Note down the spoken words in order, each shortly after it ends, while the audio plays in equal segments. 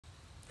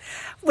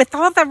With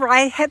all the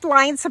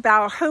headlines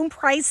about home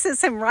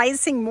prices and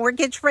rising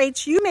mortgage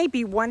rates, you may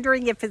be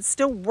wondering if it's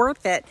still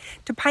worth it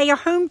to buy a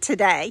home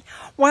today.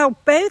 While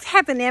both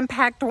have an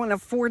impact on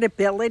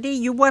affordability,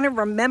 you want to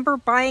remember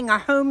buying a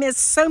home is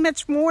so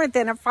much more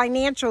than a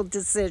financial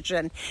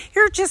decision.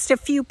 Here are just a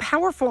few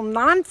powerful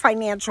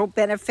non-financial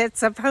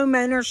benefits of home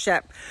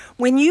ownership.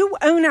 When you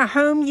own a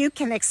home, you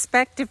can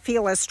expect to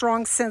feel a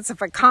strong sense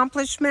of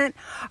accomplishment,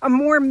 a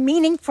more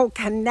meaningful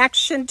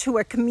connection to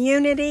a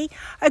community,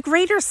 a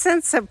greater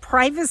sense of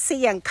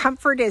privacy and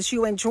comfort as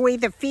you enjoy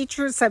the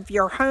features of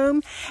your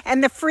home,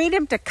 and the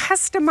freedom to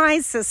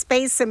customize the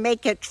space and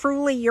make it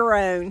truly your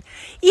own.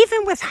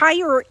 Even with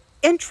higher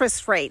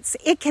interest rates,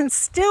 it can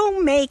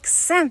still make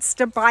sense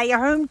to buy a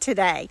home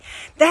today.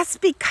 That's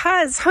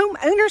because home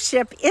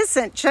ownership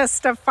isn't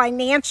just a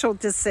financial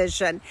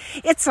decision.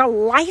 It's a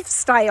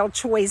lifestyle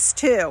choice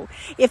too.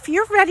 If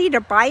you're ready to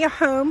buy a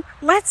home,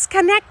 let's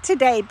connect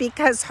today,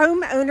 because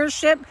home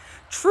ownership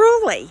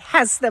truly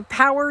has the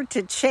power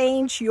to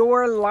change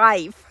your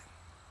life.